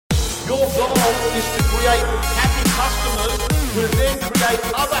Your goal is to create happy customers who then create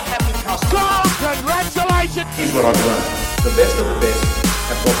other happy customers. Oh, congratulations! Here's what I've learned. The best of the best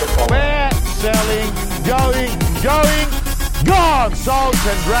have got the following. We're selling, going, gone. Sold,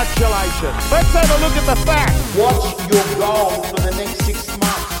 congratulations. Let's have a look at the facts. What's your goal for the next 6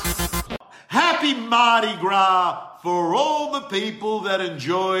 months? Happy Mardi Gras for all the people that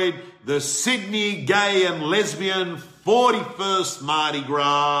enjoyed the Sydney gay and lesbian 41st Mardi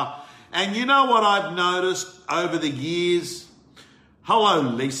Gras. And you know what I've noticed over the years? Hello,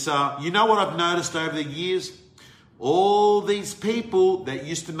 Lisa. You know what I've noticed over the years? All these people that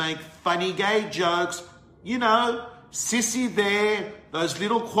used to make funny gay jokes, you know, sissy there, those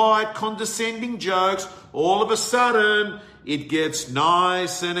little quiet condescending jokes, all of a sudden it gets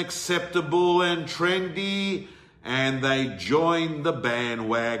nice and acceptable and trendy and they join the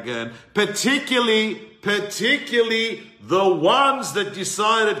bandwagon, particularly the ones that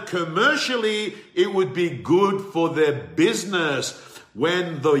decided commercially it would be good for their business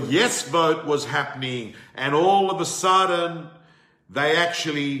when the yes vote was happening, and all of a sudden they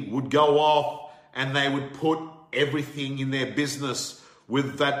actually would go off and they would put everything in their business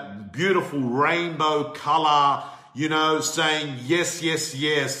with that beautiful rainbow color, you know, saying yes, yes,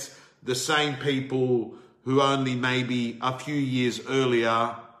 yes. The same people who only maybe a few years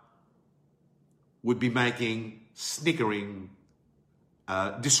earlier would be making snickering,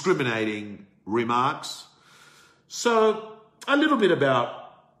 discriminating remarks. So a little bit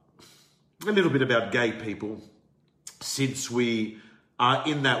about gay people since we are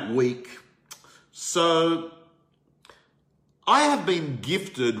in that week. So I have been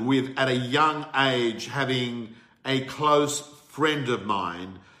gifted with, at a young age, having a close friend of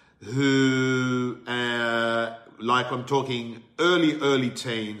mine who, like I'm talking early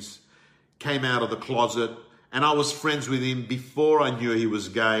teens, came out of the closet, and I was friends with him before I knew he was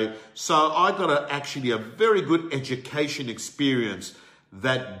gay. So I got actually a very good education experience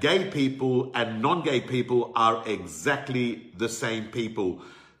that gay people and non-gay people are exactly the same people.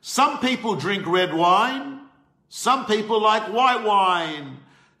 Some people drink red wine. Some people like white wine.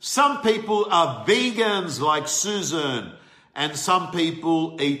 Some people are vegans like Susan. And some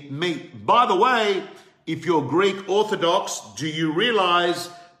people eat meat. By the way, if you're Greek Orthodox, do you realize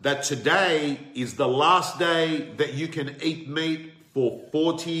that today is the last day that you can eat meat for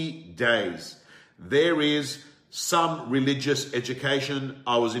 40 days? There is some religious education.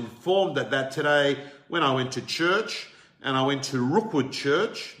 I was informed that today when I went to church, and I went to Rookwood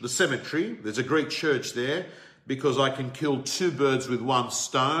Church, the cemetery. There's a great church there because I can kill 2 birds with 1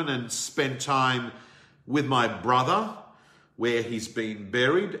 stone and spend time with my brother where he's been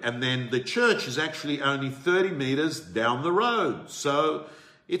buried. And then the church is actually only 30 meters down the road. So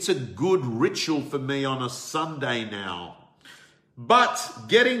it's a good ritual for me on a Sunday now. But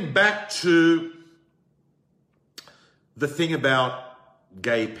getting back to the thing about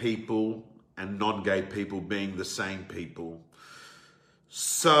gay people and non-gay people being the same people.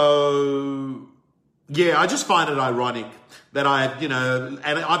 So, yeah, I just find it ironic that and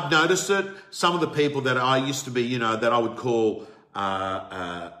I've noticed it, some of the people that I used to be, that I would call,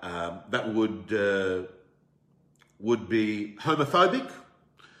 that would be homophobic,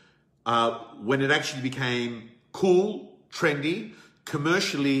 when it actually became cool, trendy,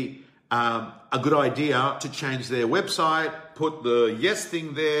 commercially a good idea to change their website, put the yes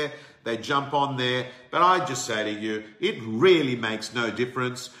thing there, they jump on there. But I just say to you, it really makes no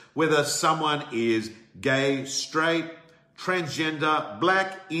difference whether someone is gay, straight, transgender,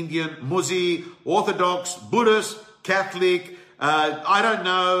 black, Indian, Muzzy, Orthodox, Buddhist, Catholic, I don't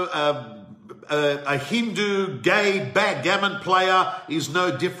know, a Hindu gay backgammon player is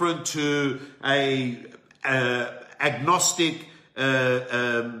no different to a agnostic,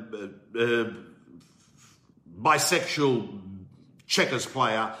 bisexual checkers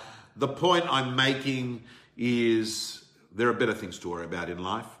player. The point I'm making is there are better things to worry about in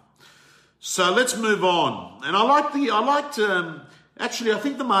life. So let's move on. And I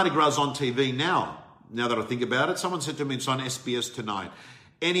think the Mardi Gras is on TV now that I think about it. Someone said to me it's on SBS tonight.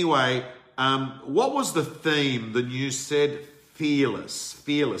 Anyway, what was the theme? The news said fearless.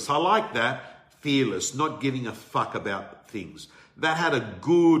 Fearless. I like that. Fearless. Not giving a fuck about things. That had a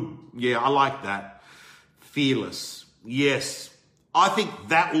good, I like that. Fearless. Yes. I think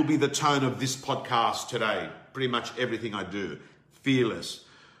that will be the tone of this podcast today. Pretty much everything I do. Fearless.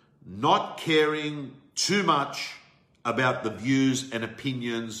 Not caring too much about the views and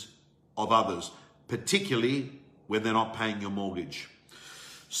opinions of others, particularly when they're not paying your mortgage.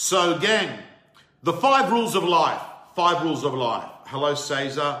 So gang, the 5 rules of life. 5 rules of life. Hello,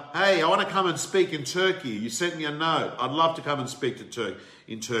 Cesar. Hey, I want to come and speak in Turkey. You sent me a note. I'd love to come and speak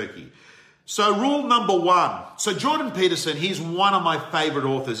in Turkey. So rule number 1. So Jordan Peterson, he's one of my favorite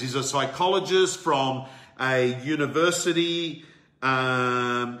authors. He's a psychologist from a university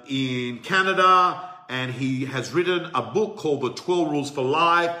in Canada, and he has written a book called The 12 Rules for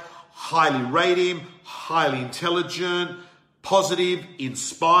Life. Highly rate him, highly intelligent, positive,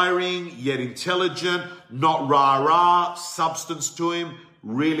 inspiring, yet intelligent, not rah-rah, substance to him.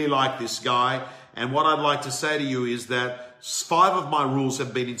 Really like this guy. And what I'd like to say to you is that 5 of my rules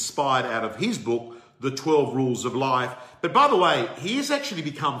have been inspired out of his book, The 12 Rules of Life. But by the way, he has actually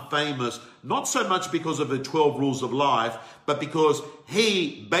become famous, not so much because of the 12 Rules of Life, but because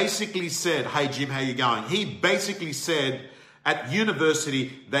he basically said, hey Jim, how you going? He basically said at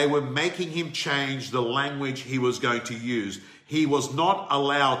university, they were making him change the language he was going to use. He was not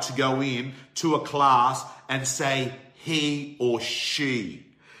allowed to go in to a class and say he or she,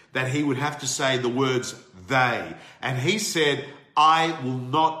 that he would have to say the words they. And he said, I will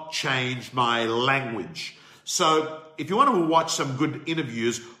not change my language. So if you want to watch some good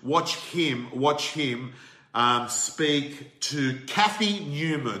interviews, watch him speak to Kathy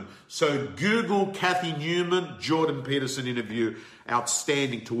Newman. So Google Kathy Newman, Jordan Peterson interview.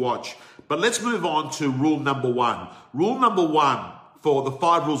 Outstanding to watch. But let's move on to rule number 1. Rule number 1 for the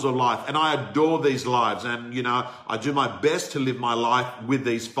 5 rules of life. And I adore these lives. And, you know, I do my best to live my life with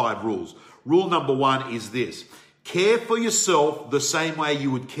these 5 rules. Rule number 1 is this. Care for yourself the same way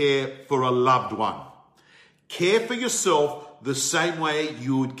you would care for a loved one. Care for yourself the same way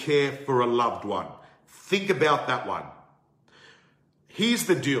you would care for a loved one. Think about that one. Here's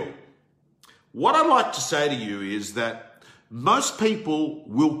the deal. What I'd like to say to you is that most people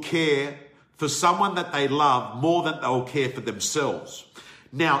will care for someone that they love more than they'll care for themselves.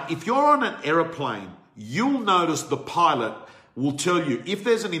 Now, if you're on an airplane, you'll notice the pilot will tell you if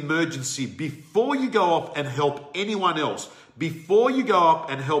there's an emergency before you go off and help anyone else.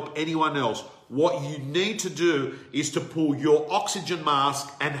 What you need to do is to pull your oxygen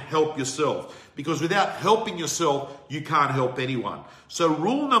mask and help yourself. Because without helping yourself, you can't help anyone. So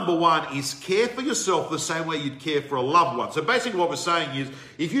rule number 1 is care for yourself the same way you'd care for a loved one. So basically what we're saying is,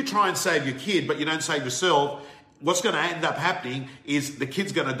 if you try and save your kid, but you don't save yourself, what's going to end up happening is the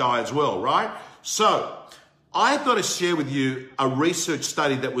kid's going to die as well, right? So I've got to share with you a research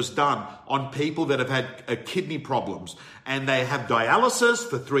study that was done on people that have had kidney problems, and they have dialysis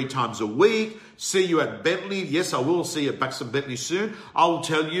for 3 times a week. See you at Bentley. Yes, I will see you at Buxton Bentley soon. I will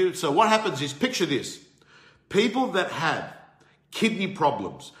tell you. So what happens is, picture this. People that have kidney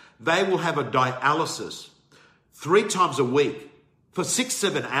problems, they will have a dialysis 3 times a week for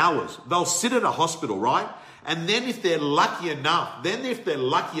 6-7 hours. They'll sit at a hospital, right? And then if they're lucky enough,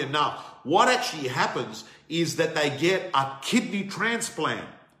 what actually happens is that they get a kidney transplant.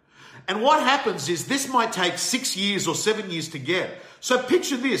 And what happens is this might take 6 years or 7 years to get. So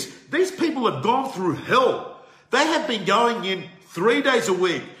picture this. These people have gone through hell. They have been going in 3 days a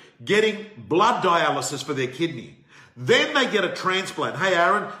week getting blood dialysis for their kidney. Then they get a transplant. Hey,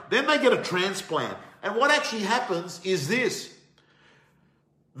 Aaron, then they get a transplant. And what actually happens is this.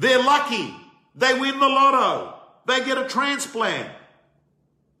 They're lucky. They win the lotto. They get a transplant.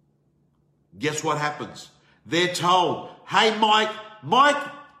 Guess what happens? They're told, hey, Mike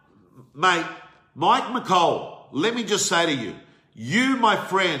McCall, let me just say to you, you, my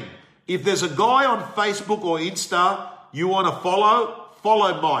friend, if there's a guy on Facebook or Insta you want to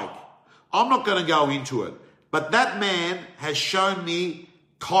follow Mike. I'm not going to go into it, but that man has shown me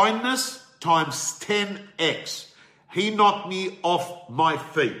kindness times 10x. He knocked me off my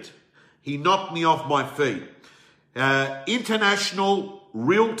feet. International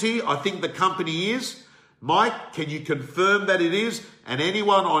Realty, I think the company is. Mike, can you confirm that it is? And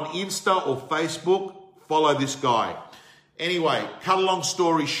anyone on Insta or Facebook, follow this guy. Anyway, cut a long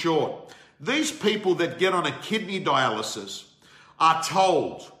story short. These people that get on a kidney dialysis are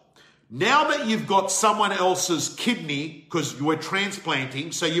told, now that you've got someone else's kidney, because we're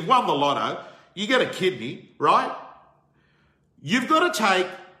transplanting, so you've won the lotto, you get a kidney, right? You've got to take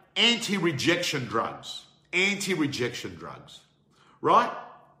anti-rejection drugs, right?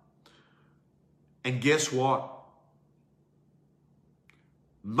 And guess what?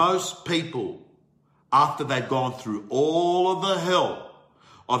 Most people, after they've gone through all of the hell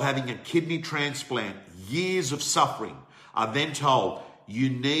of having a kidney transplant, years of suffering, are then told, you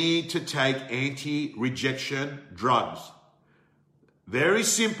need to take anti-rejection drugs. Very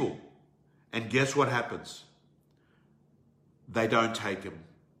simple. And guess what happens? They don't take them.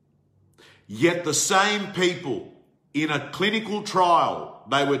 Yet the same people in a clinical trial,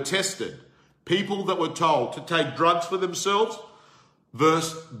 they were tested. People that were told to take drugs for themselves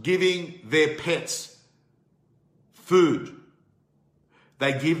versus giving their pets food.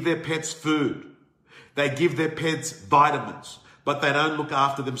 They give their pets food. They give their pets vitamins, but they don't look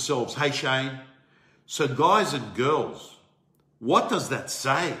after themselves. Hey, Shane. So guys and girls, what does that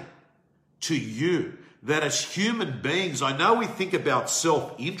say to you? That as human beings, I know we think about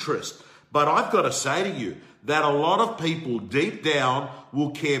self-interest, but I've got to say to you that a lot of people deep down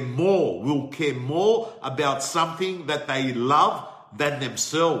will care more about something that they love than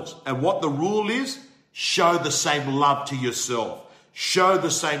themselves. And what the rule is, show the same love to yourself. Show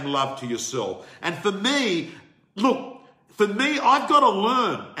the same love to yourself. And for me, I've got to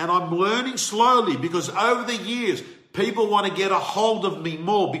learn, and I'm learning slowly, because over the years, people want to get a hold of me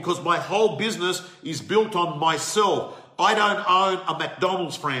more because my whole business is built on myself. I don't own a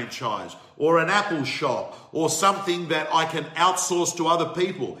McDonald's franchise or an Apple shop or something that I can outsource to other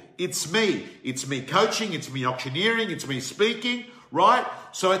people. It's me. It's me coaching. It's me auctioneering. It's me speaking, right?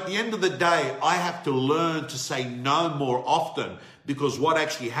 So at the end of the day, I have to learn to say no more often, because what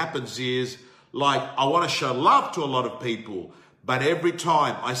actually happens is, like, I want to show love to a lot of people, but every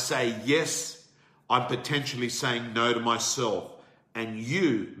time I say yes, I'm potentially saying no to myself, and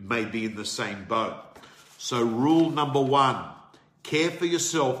you may be in the same boat. So rule number 1, care for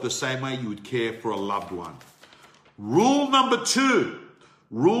yourself the same way you would care for a loved one. Rule number 2,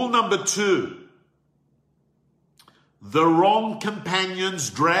 the wrong companions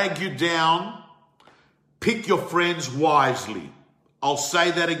drag you down. Pick your friends wisely. I'll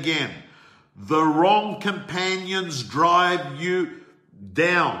say that again. The wrong companions drive you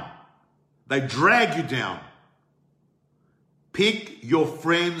down. They drag you down. Pick your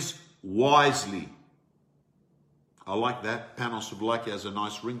friends wisely. I like that. Panos Sublaki has a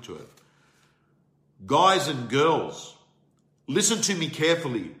nice ring to it. Guys and girls, listen to me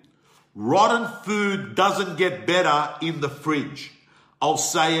carefully. Rotten food doesn't get better in the fridge. I'll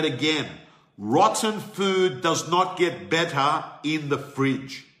say it again. Rotten food does not get better in the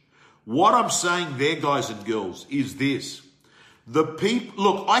fridge. What I'm saying there, guys and girls, is this. Look,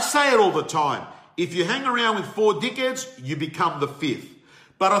 I say it all the time. If you hang around with 4 dickheads, you become the 5th.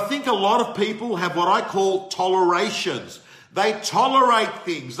 But I think a lot of people have what I call tolerations. They tolerate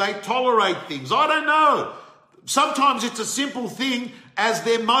things. I don't know. Sometimes it's a simple thing as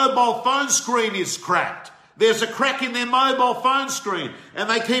their mobile phone screen is cracked. There's a crack in their mobile phone screen and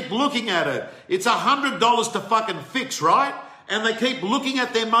they keep looking at it. It's $100 to fucking fix, right? And they keep looking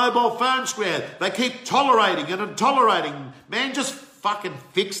at their mobile phone screen. They keep tolerating it and tolerating. Man, just fucking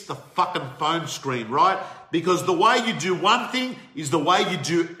fix the fucking phone screen, right? Because the way you do one thing is the way you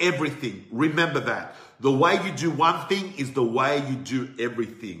do everything. Remember that. The way you do one thing is the way you do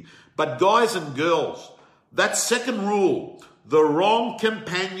everything. But guys and girls, that second rule, the wrong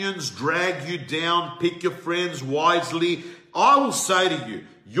companions drag you down, pick your friends wisely. I will say to you,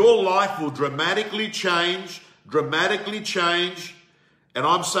 your life will dramatically change. And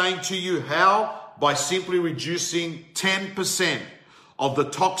I'm saying to you how? By simply reducing 10% of the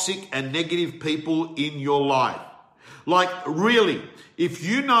toxic and negative people in your life. Like, really, if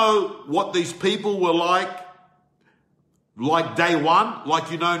you know what these people were like day one,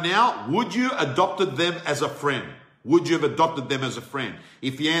 like you know now, would you have adopted them as a friend? Would you have adopted them as a friend?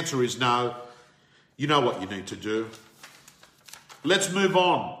 If the answer is no, you know what you need to do. Let's move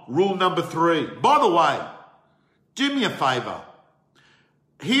on. Rule number 3. By the way, do me a favor.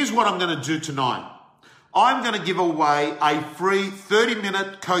 Here's what I'm going to do tonight. I'm going to give away a free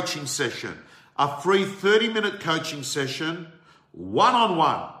 30-minute coaching session. A free 30-minute coaching session,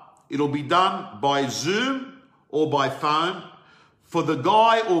 one-on-one. It'll be done by Zoom or by phone for the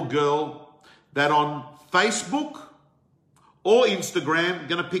guy or girl that on Facebook or Instagram,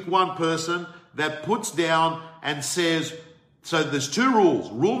 going to pick one person that puts down and says, so there's 2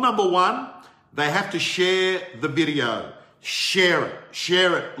 rules. Rule number 1, they have to share the video. Share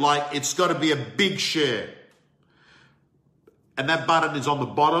it like it's got to be a big share. And that button is on the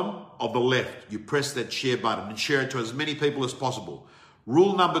bottom of the left. You press that share button and share it to as many people as possible.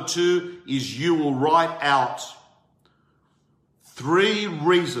 Rule number 2 is you will write out 3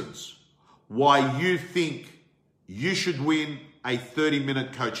 reasons why you think you should win a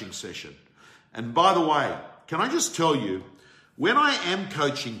 30-minute coaching session. And by the way, can I just tell you, when I am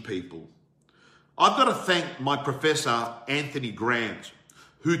coaching people, I've got to thank my professor, Anthony Grant,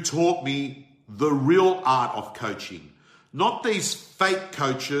 who taught me the real art of coaching. Not these fake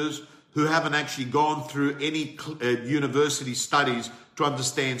coaches who haven't actually gone through any university studies to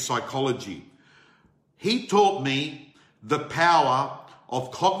understand psychology. He taught me the power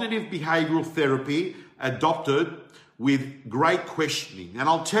of cognitive behavioral therapy adopted with great questioning. And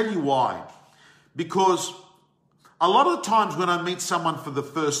I'll tell you why. Because a lot of the times when I meet someone for the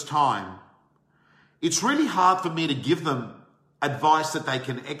first time, it's really hard for me to give them advice that they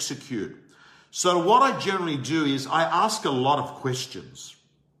can execute. So what I generally do is I ask a lot of questions.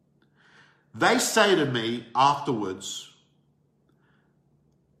 They say to me afterwards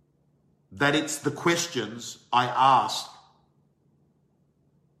that it's the questions I asked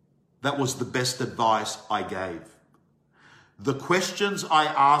that was the best advice I gave. The questions I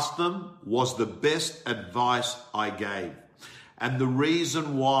asked them was the best advice I gave. And the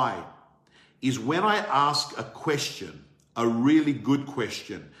reason why is when I ask a question, a really good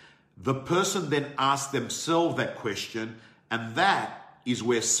question, the person then asks themselves that question, and that is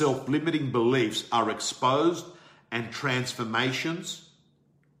where self-limiting beliefs are exposed and transformations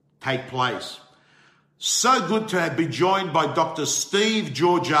take place. So good to be joined by Dr. Steve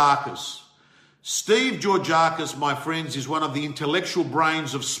Georgakis. Steve Georgakis, my friends, is one of the intellectual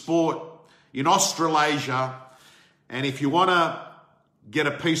brains of sport in Australasia. And if you want to get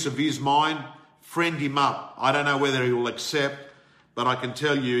a piece of his mind, friend him up. I don't know whether he will accept, but I can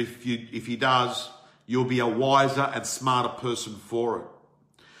tell you if he does, you'll be a wiser and smarter person for it.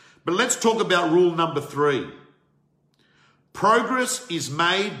 But let's talk about rule number 3. Progress is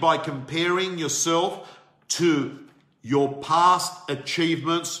made by comparing yourself to your past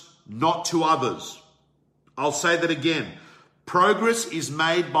achievements, not to others. I'll say that again. Progress is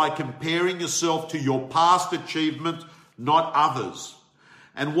made by comparing yourself to your past achievements, not others.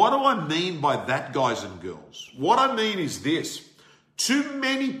 And what do I mean by that, guys and girls? What I mean is this. Too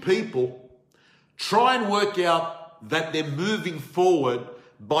many people try and work out that they're moving forward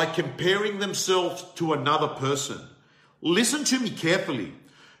by comparing themselves to another person. Listen to me carefully.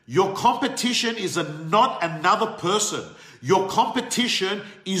 Your competition is not another person. Your competition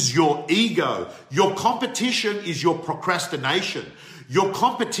is your ego. Your competition is your procrastination. Your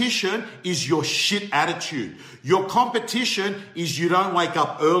competition is your shit attitude. Your competition is you don't wake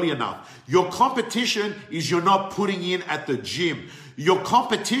up early enough. Your competition is you're not putting in at the gym. Your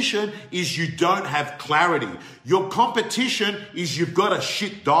competition is you don't have clarity. Your competition is you've got a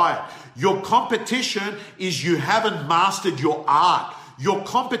shit diet. Your competition is you haven't mastered your art. Your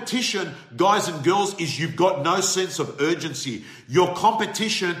competition, guys and girls, is you've got no sense of urgency. Your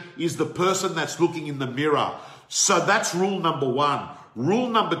competition is the person that's looking in the mirror. So that's rule number 1. Rule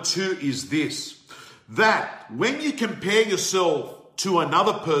number 2 is this, that when you compare yourself to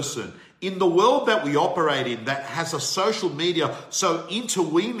another person, in the world that we operate in that has a social media so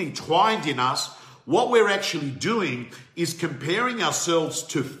intertwined in us, what we're actually doing is comparing ourselves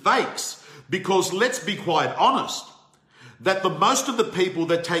to fakes. Because let's be quite honest, that the most of the people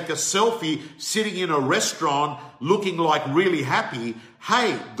that take a selfie sitting in a restaurant looking like really happy,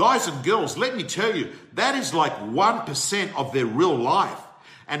 hey, guys and girls, let me tell you, that is like 1% of their real life.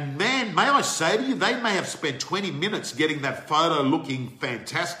 And man, may I say to you, they may have spent 20 minutes getting that photo looking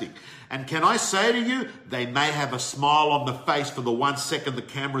fantastic. And can I say to you, they may have a smile on the face for the 1 second the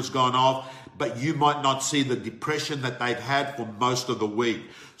camera's gone off, but you might not see the depression that they've had for most of the week.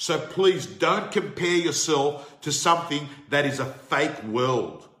 So please don't compare yourself to something that is a fake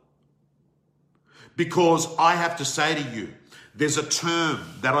world. Because I have to say to you, there's a term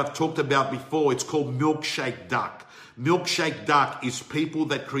that I've talked about before. It's called milkshake duck. Milkshake duck is people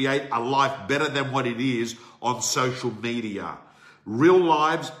that create a life better than what it is on social media. Real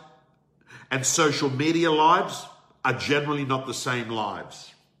lives and social media lives are generally not the same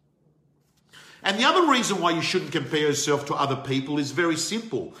lives. And the other reason why you shouldn't compare yourself to other people is very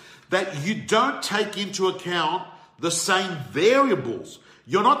simple, that you don't take into account the same variables.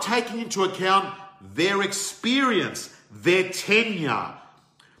 You're not taking into account their experience, their tenure,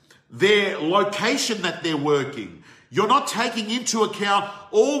 their location that they're working. You're not taking into account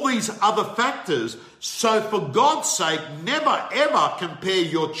all these other factors. So for God's sake, never ever compare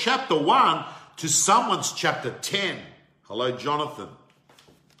your chapter 1 to someone's chapter 10. Hello, Jonathan.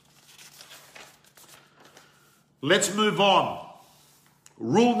 Let's move on.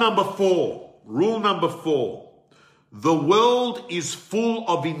 Rule number 4. Rule number 4. The world is full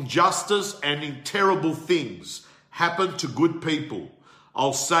of injustice and terrible things happen to good people.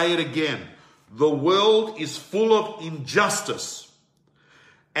 I'll say it again. The world is full of injustice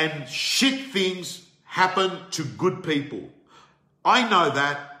and shit things happen to good people. I know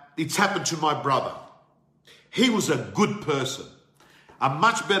that. It's happened to my brother. He was a good person. A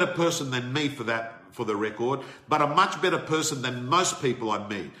much better person than me for the record, but a much better person than most people I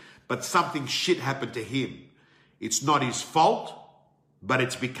meet. But something shit happened to him. It's not his fault, but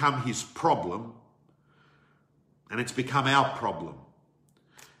it's become his problem, and it's become our problem.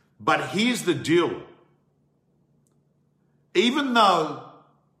 But here's the deal. Even though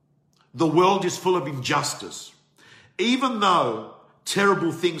the world is full of injustice, even though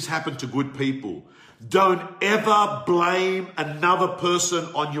terrible things happen to good people, don't ever blame another person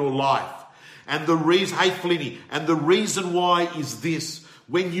on your life. And the reason, hey Flinny, and the reason why is this: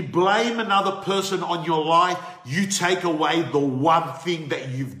 when you blame another person on your life, you take away the one thing that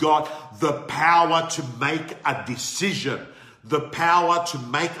you've got, the power to make a decision, the power to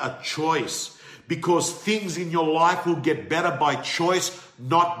make a choice. Because things in your life will get better by choice,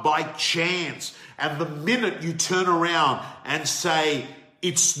 not by chance. And the minute you turn around and say,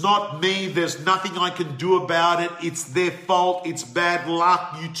 it's not me, there's nothing I can do about it, it's their fault, it's bad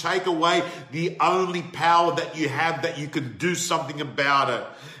luck, you take away the only power that you have, that you can do something about it.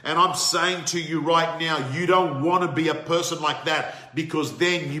 And I'm saying to you right now, you don't want to be a person like that, because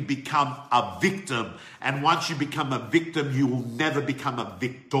then you become a victim. And once you become a victim, you will never become a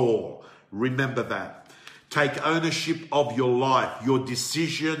victor. Remember that. Take ownership of your life. Your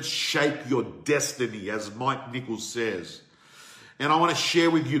decisions shape your destiny, as Mike Nichols says. And I want to share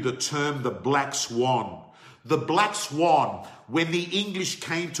with you the term, the black swan. The black swan, when the English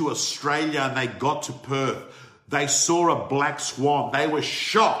came to Australia and they got to Perth, they saw a black swan. They were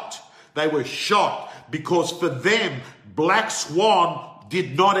shocked. They were shocked because for them, black swan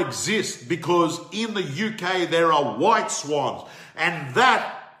did not exist, because in the UK there are white swans. And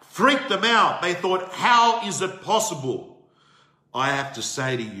that freaked them out. They thought, how is it possible? I have to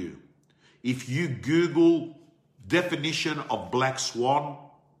say to you, if you Google definition of black swan,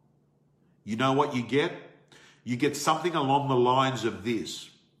 you know what you get? You get something along the lines of this: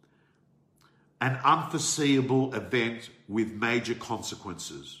 an unforeseeable event with major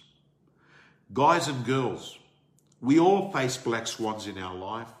consequences. Guys and girls, we all face black swans in our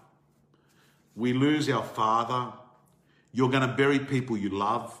life. We lose our father. You're going to bury people you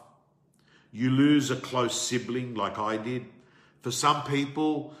love. You lose a close sibling like I did. For some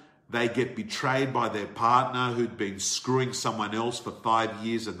people, they get betrayed by their partner who'd been screwing someone else for 5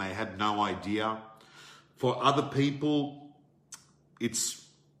 years and they had no idea. For other people, it's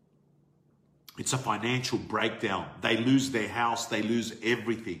a financial breakdown. They lose their house, they lose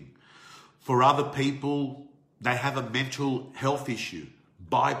everything. For other people, they have a mental health issue,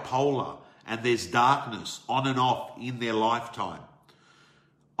 bipolar, and there's darkness on and off in their lifetime.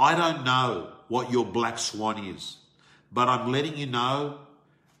 I don't know what your black swan is, but I'm letting you know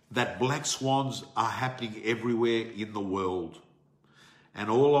that black swans are happening everywhere in the world. And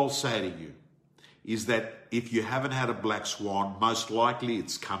all I'll say to you is that if you haven't had a black swan, most likely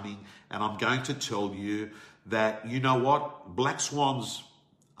it's coming. And I'm going to tell you that, you know what? Black swans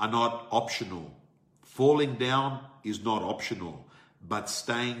are not optional. Falling down is not optional, but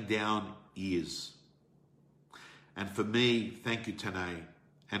staying down is. And for me, thank you, Tanae.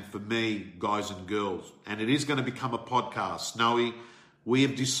 And for me, guys and girls, and it is going to become a podcast. Snowy, we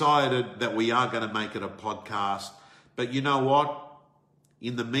have decided that we are going to make it a podcast. But you know what?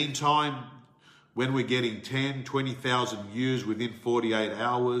 In the meantime, when we're getting 10, 20,000 views within 48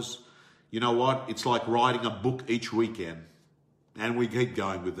 hours, you know what? It's like writing a book each weekend. And we keep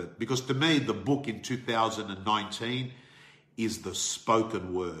going with it. Because to me, the book in 2019 is the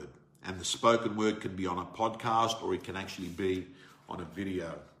spoken word. And the spoken word can be on a podcast or it can actually be on a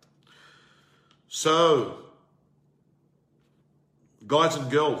video. So, guys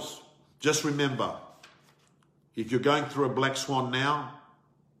and girls, just remember, if you're going through a black swan now,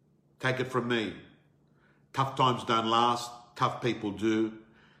 take it from me. Tough times don't last, tough people do.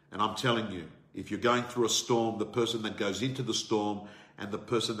 And I'm telling you, if you're going through a storm, the person that goes into the storm and the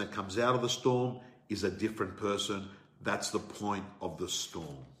person that comes out of the storm is a different person. That's the point of the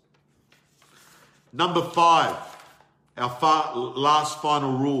storm. Number 5, our last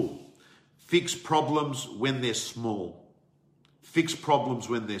final rule: fix problems when they're small. Fix problems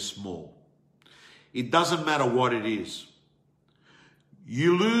when they're small. It doesn't matter what it is.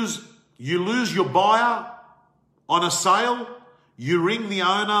 You lose your buyer on a sale, you ring the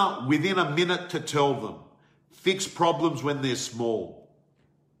owner within a minute to tell them. Fix problems when they're small.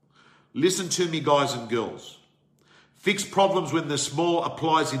 Listen to me, guys and girls. Fix problems when they're small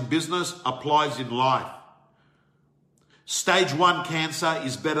applies in business, applies in life. Stage 1 cancer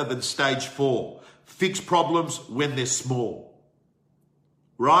is better than stage 4. Fix problems when they're small.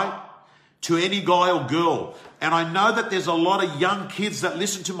 Right? To any guy or girl. And I know that there's a lot of young kids that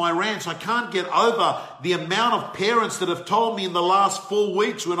listen to my rants. I can't get over the amount of parents that have told me in the last 4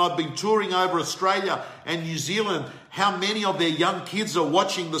 weeks when I've been touring over Australia and New Zealand how many of their young kids are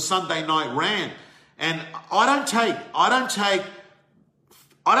watching the Sunday night rant. And I don't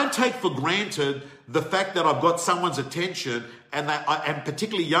take for granted the fact that I've got someone's attention and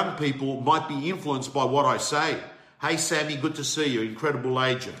particularly young people might be influenced by what I say. Hey, Sammy, good to see you, incredible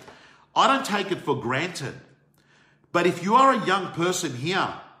agent. I don't take it for granted. But if you are a young person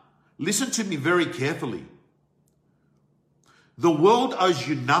here, listen to me very carefully. The world owes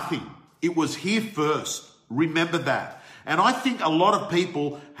you nothing. It was here first. Remember that. And I think a lot of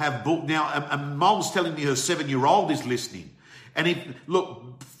people have booked now, and Mom's telling me her 7-year-old is listening. And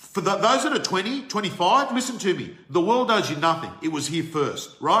look, for those that are 20, 25, listen to me. The world owes you nothing. It was here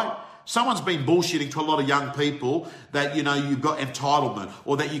first, right? Someone's been bullshitting to a lot of young people that, you've got entitlement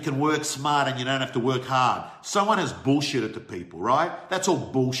or that you can work smart and you don't have to work hard. Someone has bullshitted to people, right? That's all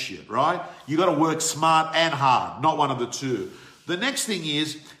bullshit, right? You got to work smart and hard, not one of the two. The next thing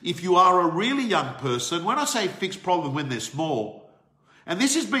is, if you are a really young person, when I say fix problem when they're small, and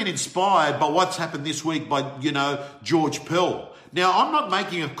this has been inspired by what's happened this week by, George Pell. Now, I'm not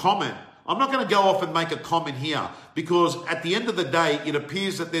making a comment. I'm not going to go off and make a comment here because at the end of the day, it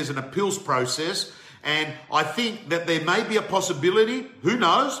appears that there's an appeals process, and I think that there may be a possibility, who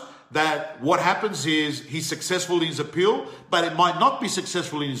knows, that what happens is he's successful in his appeal, but it might not be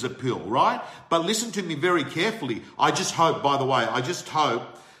successful in his appeal, right? But listen to me very carefully. I just hope, by the way,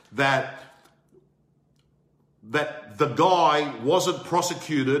 that the guy wasn't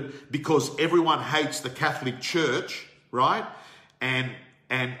prosecuted because everyone hates the Catholic Church, right? And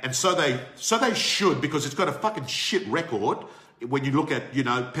so they should, because it's got a fucking shit record. When you look at,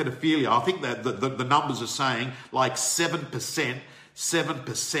 pedophilia, I think that the numbers are saying like 7%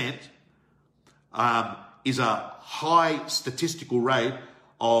 is a high statistical rate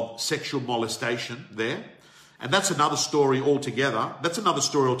of sexual molestation there. And that's another story altogether.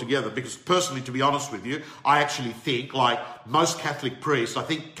 Because personally, to be honest with you, I actually think like most Catholic priests,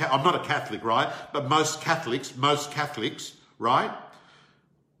 I'm not a Catholic, right? But most Catholics, right?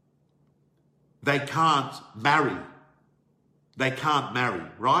 They can't marry.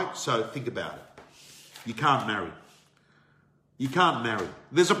 Right? So think about it. You can't marry.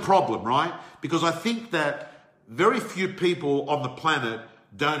 There's a problem, right? Because I think that very few people on the planet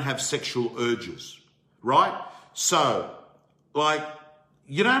don't have sexual urges, right? So,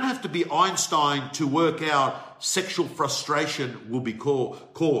 you don't have to be Einstein to work out sexual frustration will be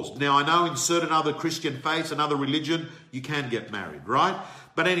caused. Now, I know in certain other Christian faiths and other religion, you can get married, right?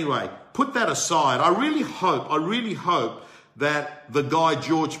 But anyway, put that aside. I really hope that the guy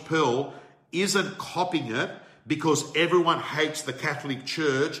George Pell isn't copying it because everyone hates the Catholic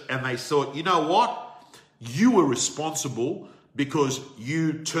Church and they thought, you know what? You were responsible because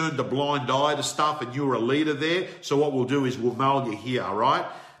you turned a blind eye to stuff and you were a leader there. So what we'll do is we'll mail you here, all right?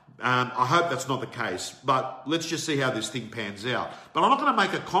 I hope that's not the case, but let's just see how this thing pans out. But I'm not going to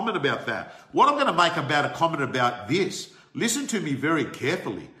make a comment about that. What I'm going to make a comment about this, listen to me very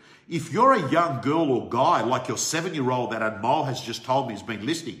carefully. If you're a young girl or guy, like your 7-year-old that Anmol has just told me has been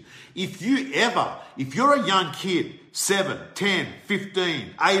listening, if you're a young kid, 7, 10,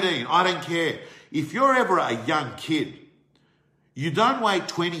 15, 18, I don't care. If you're ever a young kid, you don't wait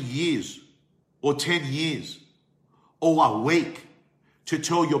 20 years or 10 years or a week to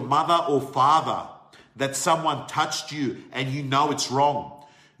tell your mother or father that someone touched you and you know it's wrong.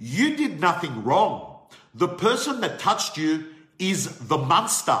 You did nothing wrong. The person that touched you is the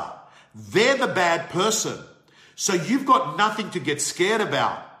monster. They're the bad person. So you've got nothing to get scared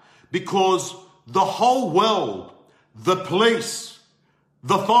about because the whole world, the police,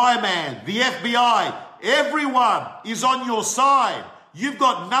 the fireman, the FBI, everyone is on your side. You've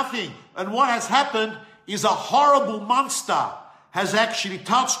got nothing. And what has happened is a horrible monster has actually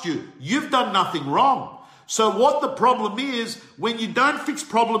touched you. You've done nothing wrong. So what the problem is, when you don't fix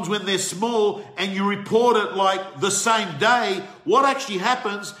problems when they're small and you report it like the same day, what actually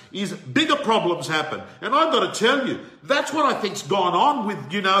happens is bigger problems happen. And I've got to tell you, that's what I think's gone on with,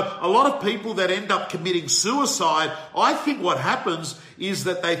 a lot of people that end up committing suicide. I think what happens is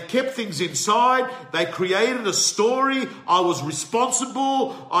that they've kept things inside. They created a story. I was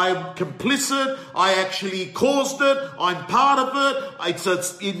responsible. I'm complicit. I actually caused it. I'm part of it.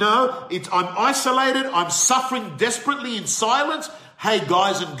 I'm isolated. I'm suffering desperately in silence. Hey,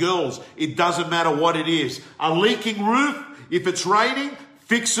 guys and girls, it doesn't matter what it is. A leaking roof, if it's raining,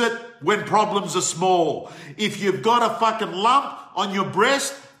 fix it when problems are small. If you've got a fucking lump on your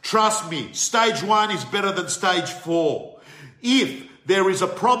breast, trust me, stage 1 is better than stage 4. If there is a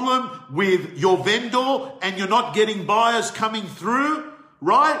problem with your vendor and you're not getting buyers coming through,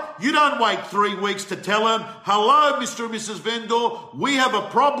 right? You don't wait 3 weeks to tell them, hello, Mr. and Mrs. Vendor, we have a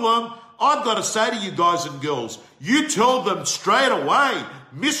problem. I've got to say to you guys and girls, you tell them straight away,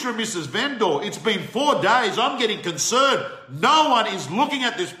 Mr. and Mrs. Vendor, it's been 4 days. I'm getting concerned. No one is looking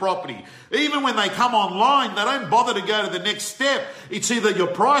at this property. Even when they come online, they don't bother to go to the next step. It's either your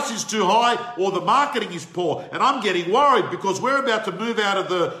price is too high or the marketing is poor. And I'm getting worried because we're about to move out of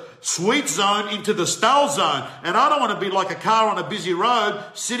the sweet zone into the stale zone. And I don't want to be like a car on a busy road,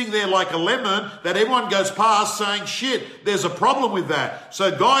 sitting there like a lemon that everyone goes past saying, shit, there's a problem with that.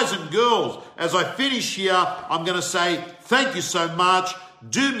 So guys and girls, as I finish here, I'm going to say thank you so much.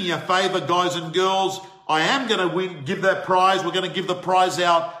 Do me a favor, guys and girls. I am going to give that prize. We're going to give the prize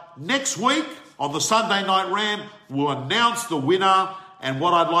out next week on the Sunday Night Rant. We'll announce the winner. And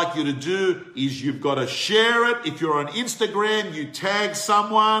what I'd like you to do is you've got to share it. If you're on Instagram, you tag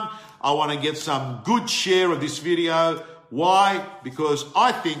someone. I want to get some good share of this video. Why? Because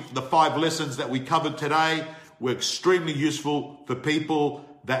I think the 5 lessons that we covered today were extremely useful for people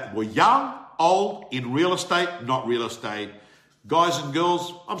that were young, old, in real estate, not real estate. Guys and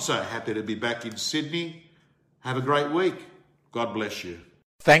girls, I'm so happy to be back in Sydney. Have a great week. God bless you.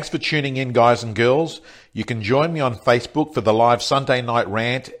 Thanks for tuning in, guys and girls. You can join me on Facebook for the live Sunday Night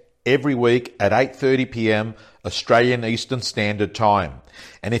Rant every week at 8:30 p.m. Australian Eastern Standard Time.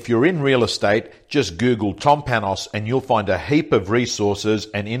 And if you're in real estate, just Google Tom Panos and you'll find a heap of resources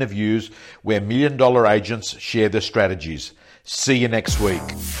and interviews where $1 million agents share their strategies. See you next week.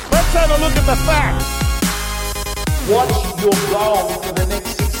 Let's have a look at the facts. What's your goal for the next